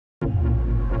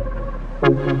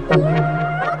Hello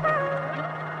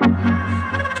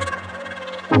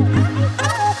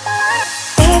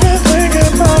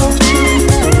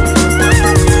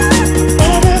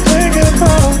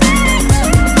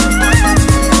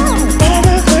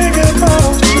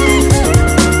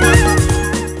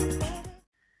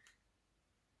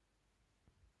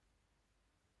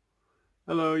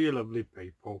you lovely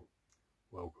people,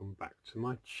 welcome back to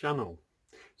my channel.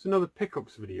 It's another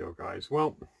pickups video guys.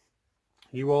 Well,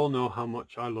 you all know how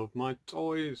much I love my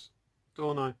toys,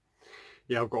 don't I?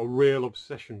 Yeah, I've got a real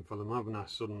obsession for them, haven't I,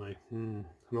 suddenly?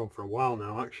 Well, for a while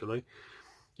now actually.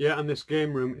 Yeah, and this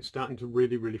game room is starting to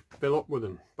really fill up with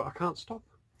them, but I can't stop.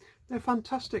 They're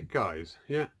fantastic guys.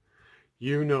 Yeah,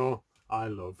 you know I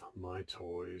love my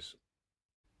toys.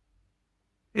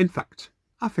 In fact,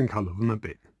 I think I love them a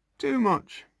bit too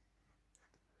much.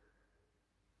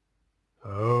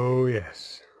 Oh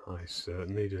yes, I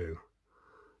certainly do.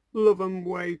 Love them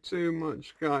way too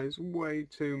much, guys, way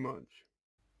too much.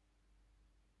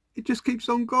 It just keeps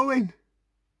on going.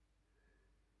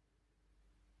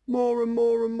 More and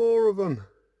more and more of them.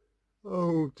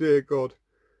 Oh dear God,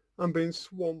 I'm being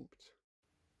swamped.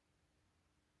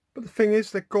 But the thing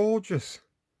is, they're gorgeous.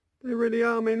 They really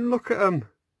are. I mean, look at them.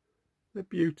 They're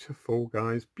beautiful,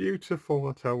 guys. Beautiful,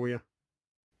 I tell you.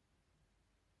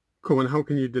 Come on, how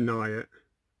can you deny it?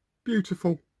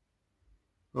 Beautiful.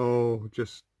 Oh,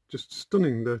 just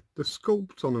stunning. The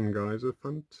sculpts on them, guys, are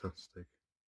fantastic.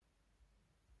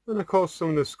 And of course, some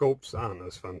of the sculpts aren't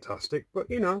as fantastic, but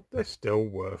you know, they're still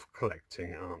worth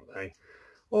collecting, aren't they?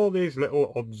 All these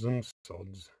little odds and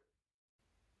sods.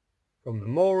 From the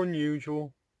more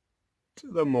unusual to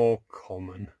the more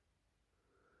common.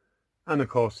 And of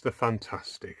course the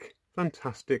fantastic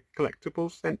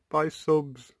collectibles sent by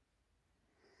subs.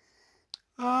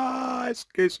 Ah, it's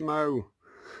Gizmo.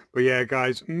 But yeah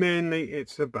guys, mainly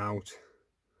it's about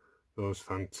those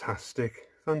fantastic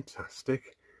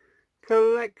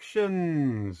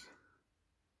collections.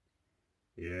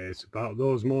 Yeah, it's about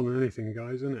those more than anything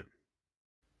guys, isn't it?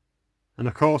 And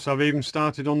of course I've even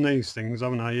started on these things,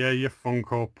 haven't I? Yeah, your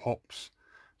Funko Pops.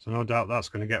 So no doubt that's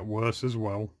going to get worse as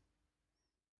well.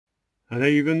 And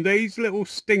even these little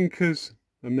stinkers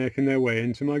are making their way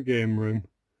into my game room.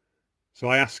 So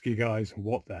I ask you guys,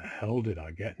 what the hell did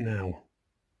I get now?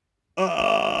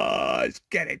 Oh, it's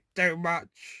getting too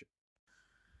much.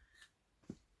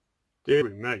 Dear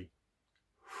me.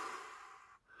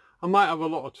 I might have a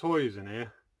lot of toys in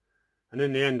here. And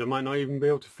in the end, I might not even be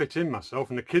able to fit in myself.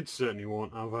 And the kids certainly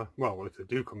won't have a... Well, if they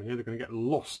do come in here, they're going to get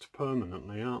lost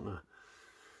permanently, aren't they?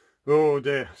 Oh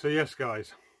dear. So yes,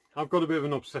 guys. I've got a bit of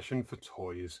an obsession for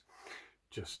toys.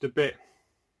 Just a bit.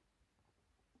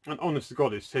 And honest to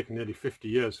God, it's taken nearly 50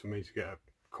 years for me to get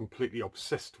completely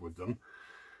obsessed with them.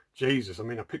 Jesus, I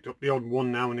mean, I picked up the odd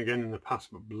one now and again in the past,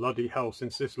 but bloody hell,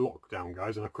 since this lockdown,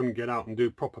 guys, and I couldn't get out and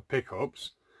do proper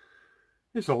pickups,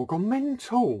 it's all gone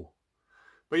mental.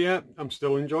 But yeah, I'm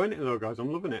still enjoying it though, guys.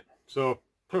 I'm loving it. So,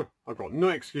 I've got no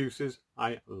excuses.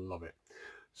 I love it.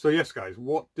 So yes guys,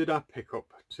 what did I pick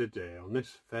up today on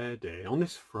this fair day, on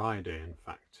this Friday in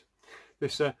fact?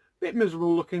 This bit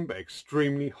miserable looking but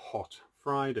extremely hot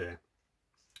Friday.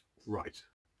 Right,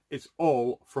 it's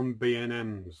all from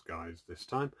B&M's guys this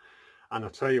time. And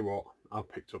I'll tell you what, I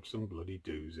picked up some bloody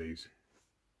doozies.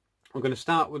 I'm going to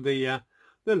start with the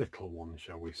little one,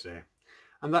 shall we say.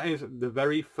 And that is the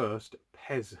very first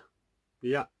Pez.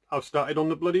 Yeah, I've started on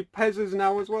the bloody Pez's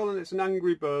now as well, and it's an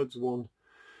Angry Birds one.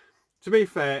 To be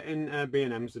fair, in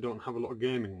B&M's they don't have a lot of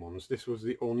gaming ones. This was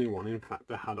the only one, in fact,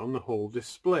 they had on the whole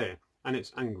display. And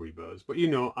it's Angry Birds. But you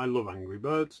know, I love Angry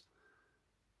Birds.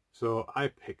 So I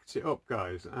picked it up,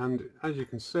 guys. And as you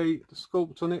can see, the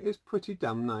sculpt on it is pretty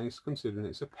damn nice, considering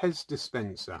it's a Pez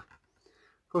dispenser.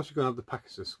 Of course, you're going to have the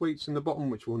packets of sweets in the bottom,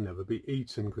 which will never be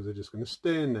eaten, because they're just going to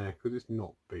stay in there, because it's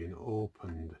not being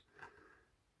opened.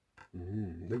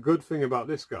 The good thing about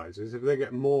this, guys, is if they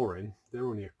get more in, they're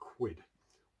only £1.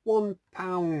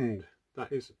 £1.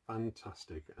 That is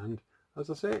fantastic. And as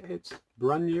I say, it's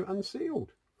brand new and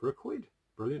sealed for £1.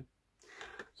 Brilliant.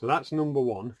 So that's number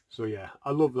one. So yeah, I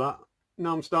love that.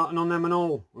 Now I'm starting on them and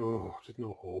all. Oh, there's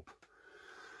no hope.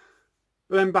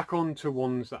 But then back on to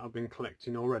ones that I've been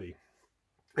collecting already.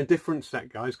 A different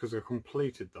set, guys, because I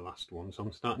completed the last one. So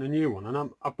I'm starting a new one. And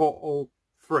I bought all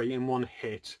 3 in one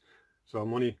hit. So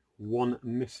I'm only one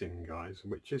missing, guys,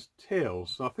 which is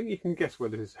Tails. So I think you can guess where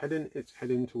this is heading. It's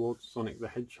heading towards Sonic the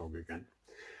Hedgehog again.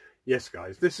 Yes,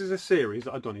 guys, this is a series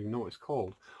that I don't even know what it's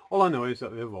called. All I know is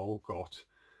that they've all got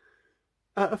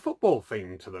a football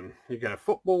theme to them. You get a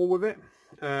football with it.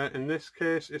 In this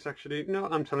case, it's actually, no,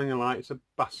 I'm telling a lie, it's a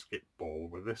basketball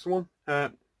with this one.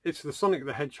 It's the Sonic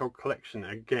the Hedgehog collection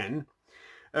again.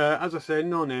 As I say,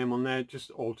 no name on there, just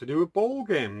all to do with ball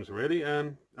games, really.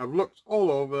 I've looked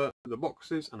all over the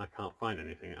boxes and I can't find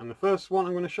anything. And the first one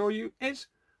I'm going to show you is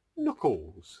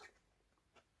Knuckles.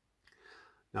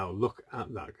 Now look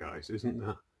at that, guys. Isn't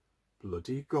that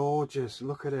bloody gorgeous?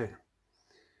 Look at it.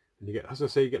 And you get, as I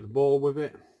say, you get the ball with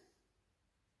it.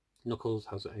 Knuckles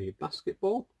has a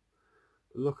basketball.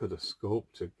 Look at the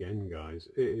sculpt again, guys.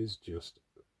 It is just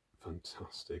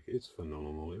fantastic. It's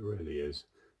phenomenal. It really is.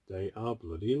 They are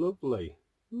bloody lovely.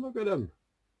 Look at them.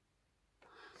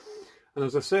 And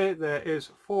as I say, there is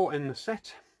 4 in the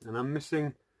set, and I'm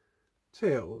missing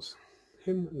Tails.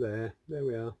 Him there. There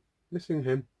we are. Missing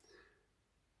him.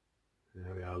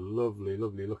 There we are. Lovely,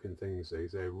 lovely looking things,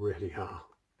 these. They really are.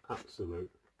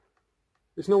 Absolute.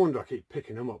 It's no wonder I keep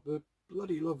picking them up. They're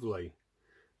bloody lovely.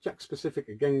 Jakks Pacific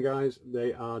again, guys.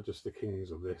 They are just the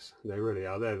kings of this. They really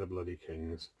are. They're the bloody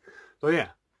kings. So yeah,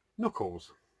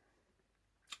 Knuckles.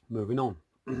 Moving on.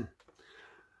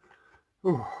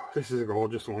 Oh, this is a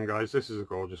gorgeous one, guys. This is a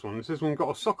gorgeous one. This one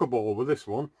got a soccer ball with this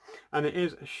one, and it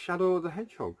is Shadow the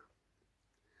Hedgehog.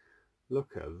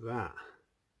 Look at that.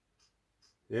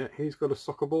 Yeah, he's got a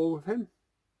soccer ball with him.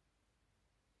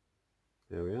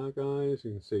 There we are, guys.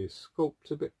 You can see his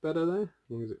sculpt a bit better there, as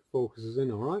long as it focuses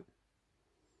in all right.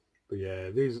 But yeah,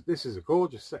 this is a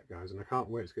gorgeous set, guys, and I can't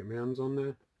wait to get my hands on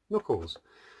there. Knuckles.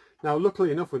 Now,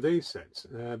 luckily enough with these sets,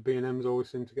 B&M's always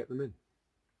seem to get them in.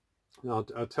 Now,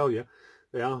 I'll tell you,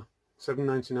 they are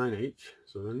 $7.99 each,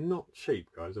 so they're not cheap,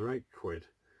 guys. They're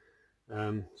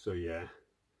 £8. So yeah,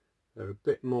 they're a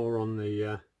bit more on the,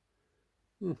 I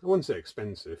wouldn't say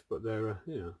expensive, but they're,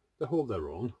 you know, they hold their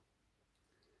own.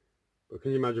 But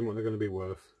can you imagine what they're going to be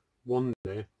worth one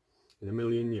day in a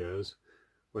million years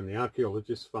when the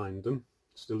archaeologists find them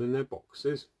still in their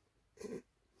boxes?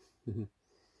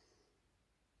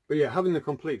 But yeah, having the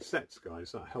complete sets,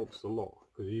 guys, that helps a lot,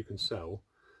 because you can sell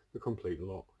the complete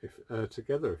lot if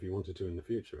together if you wanted to in the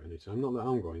future anytime. Not that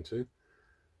I'm going to.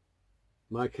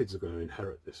 My kids are going to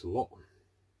inherit this lot.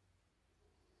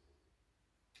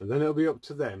 And then it'll be up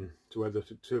to them to whether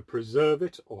to preserve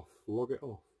it or flog it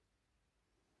off.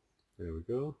 There we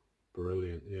go.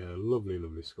 Brilliant. Yeah, lovely,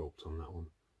 lovely sculpt on that one.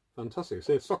 Fantastic.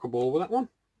 So soccer ball with that one.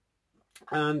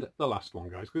 And the last one,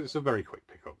 guys, because it's a very quick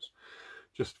pickups.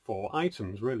 Just 4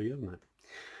 items, really, isn't it?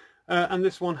 And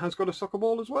this one has got a soccer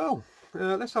ball as well.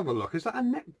 Let's have a look. Is that a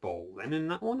netball then in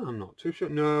that one? I'm not too sure.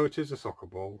 No, it is a soccer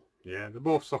ball. Yeah, they're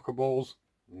both soccer balls.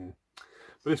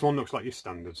 But this one looks like your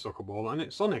standard soccer ball, and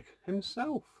it's Sonic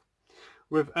himself.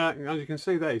 With, as you can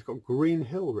see there, he's got Green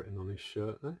Hill written on his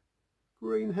shirt there.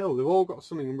 Green Hill. They've all got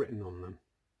something written on them.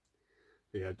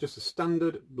 Yeah, just a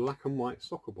standard black and white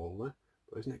soccer ball there.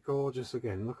 But isn't it gorgeous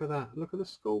again? Look at that. Look at the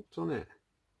sculpt on it.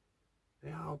 They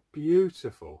are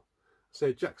beautiful. I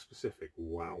say Jakks Pacific,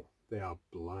 wow, they are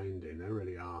blinding, they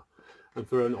really are. And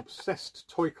for an obsessed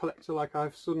toy collector like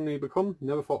I've suddenly become,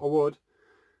 never thought I would,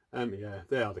 yeah,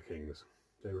 they are the kings.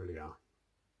 They really are.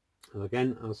 And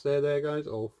again, I'll say there, guys,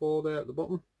 all 4 there at the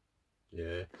bottom.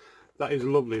 Yeah, that is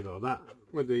lovely though, that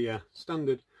with the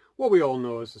standard, what we all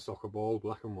know as the soccer ball,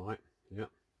 black and white. Yeah,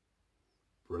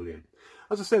 brilliant.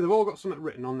 As I say, they've all got something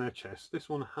written on their chest. This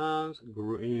one has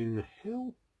Green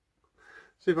Hill.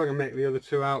 See if I can make the other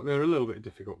 2 out. They're a little bit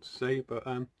difficult to see, but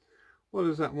what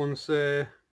does that one say?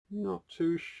 Not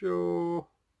too sure.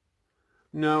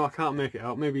 No, I can't make it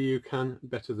out. Maybe you can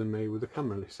better than me with the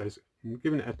camera. It says, I'm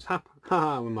giving it a tap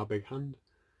with my big hand.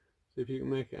 See if you can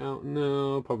make it out.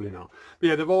 No, probably not. But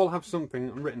yeah, they've all have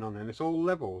something written on it. It's all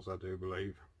levels, I do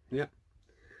believe. Yeah.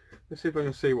 Let's see if I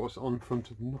can see what's on front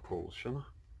of Knuckles, shall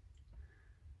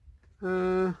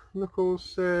I? Knuckles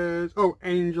says, oh,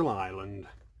 Angel Island.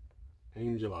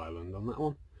 Angel Island on that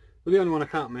one. But the only one I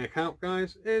can't make out,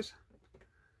 guys, is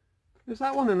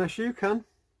that one, unless you can.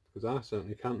 Because I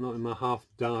certainly can't, not in my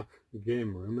half-dark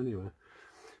game room anyway.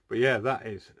 But yeah, that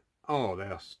is, oh, they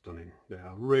are stunning. They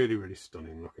are really, really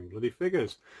stunning looking bloody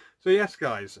figures. So yes,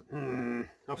 guys,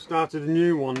 I've started a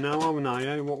new one now, haven't I?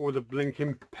 Eh? What were the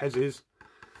blinking Pezzes?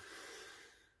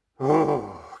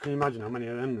 Oh, can you imagine how many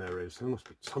of them there is? There must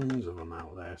be tons of them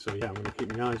out there. So yeah, I'm going to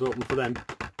keep my eyes open for them.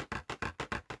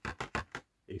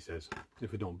 He says,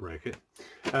 if we don't break it.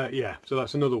 Yeah, so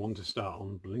that's another one to start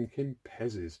on, blinking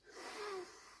Pezzes.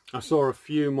 I saw a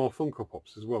few more Funko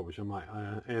Pops as well, which I might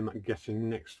aim at getting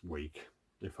next week,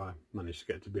 if I manage to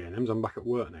get to B&M's. I'm back at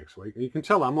work next week, and you can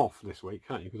tell I'm off this week,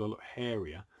 can't you, because I look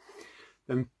hairier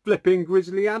than flipping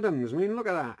Grizzly Adams. I mean, look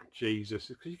at that, Jesus,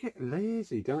 because you get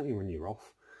lazy, don't you, when you're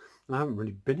off? And I haven't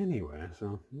really been anywhere,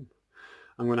 so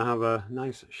I'm going to have a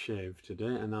nice shave today,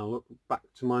 and I'll look back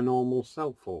to my normal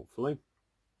self, hopefully.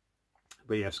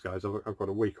 But yes, guys, I've got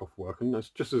a week off work, and that's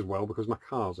just as well because my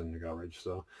car's in the garage,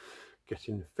 so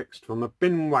getting fixed from a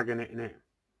bin wagon in it.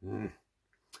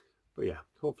 But yeah,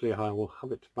 hopefully I will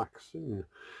have it back soon.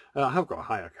 I have got a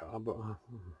hire car, but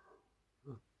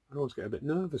I always get a bit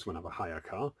nervous when I have a hire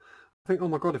car. I think, oh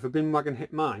my god, if a bin wagon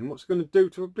hit mine, what's it going to do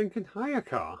to a blinking hire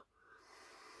car?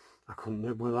 I couldn't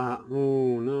live with that.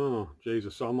 Oh no,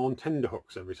 Jesus. So I'm on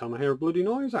tenterhooks every time I hear a bloody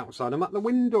noise outside. I'm at the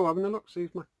window having a look, see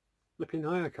if my flipping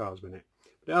hire car's been hit.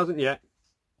 But it hasn't yet.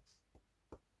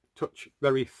 Touch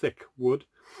very thick wood.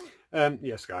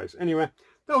 Yes, guys. Anyway,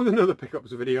 that was another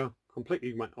pickups video.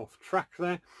 Completely went off track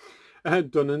there.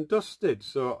 Done and dusted.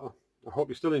 So I hope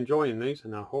you're still enjoying these,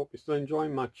 and I hope you're still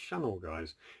enjoying my channel,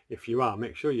 guys. If you are,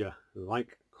 make sure you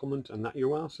like, comment, and that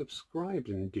you are subscribed.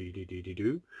 Indeed,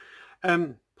 do.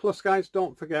 Plus, guys,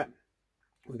 don't forget,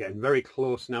 we're getting very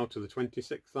close now to the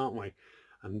 26th, aren't we?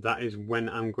 And that is when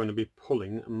I'm going to be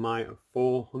pulling my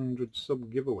 400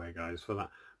 sub giveaway, guys, for that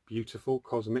beautiful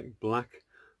cosmic black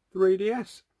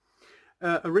 3DS.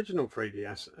 Original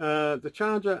 3DS. The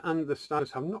charger and the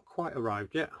stylus have not quite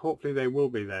arrived yet. Hopefully they will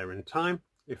be there in time.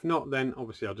 If not, then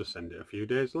obviously I'll just send it a few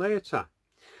days later.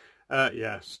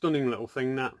 Yeah, stunning little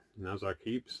thing that. And as I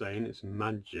keep saying, it's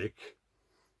magic.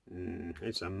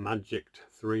 It's a magicked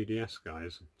 3DS,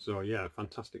 guys. So yeah,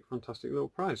 fantastic little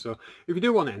prize. So if you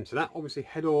do want to enter that, obviously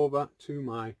head over to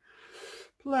my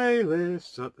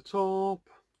playlist at the top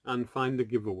and find the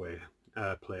giveaway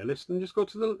playlist, and just go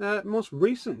to the most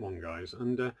recent one, guys.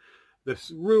 And the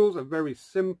rules are very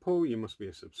simple. You must be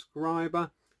a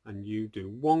subscriber, and you do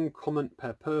 1 comment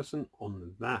per person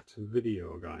on that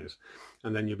video, guys,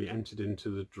 and then you'll be entered into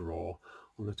the draw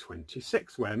on the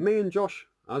 26th, where me and Josh,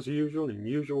 as usual, in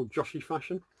usual Joshy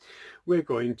fashion, we're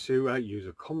going to use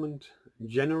a comment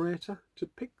generator to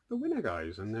pick the winner,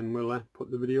 guys, and then we'll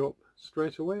put the video up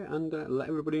straight away and let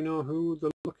everybody know who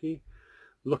the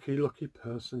lucky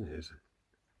person is.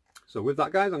 So with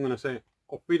that, guys, I'm going to say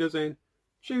auf Wiedersehen,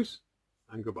 tschüss,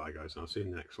 and goodbye, guys, and I'll see you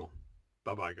in the next one.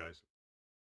 Bye bye, guys.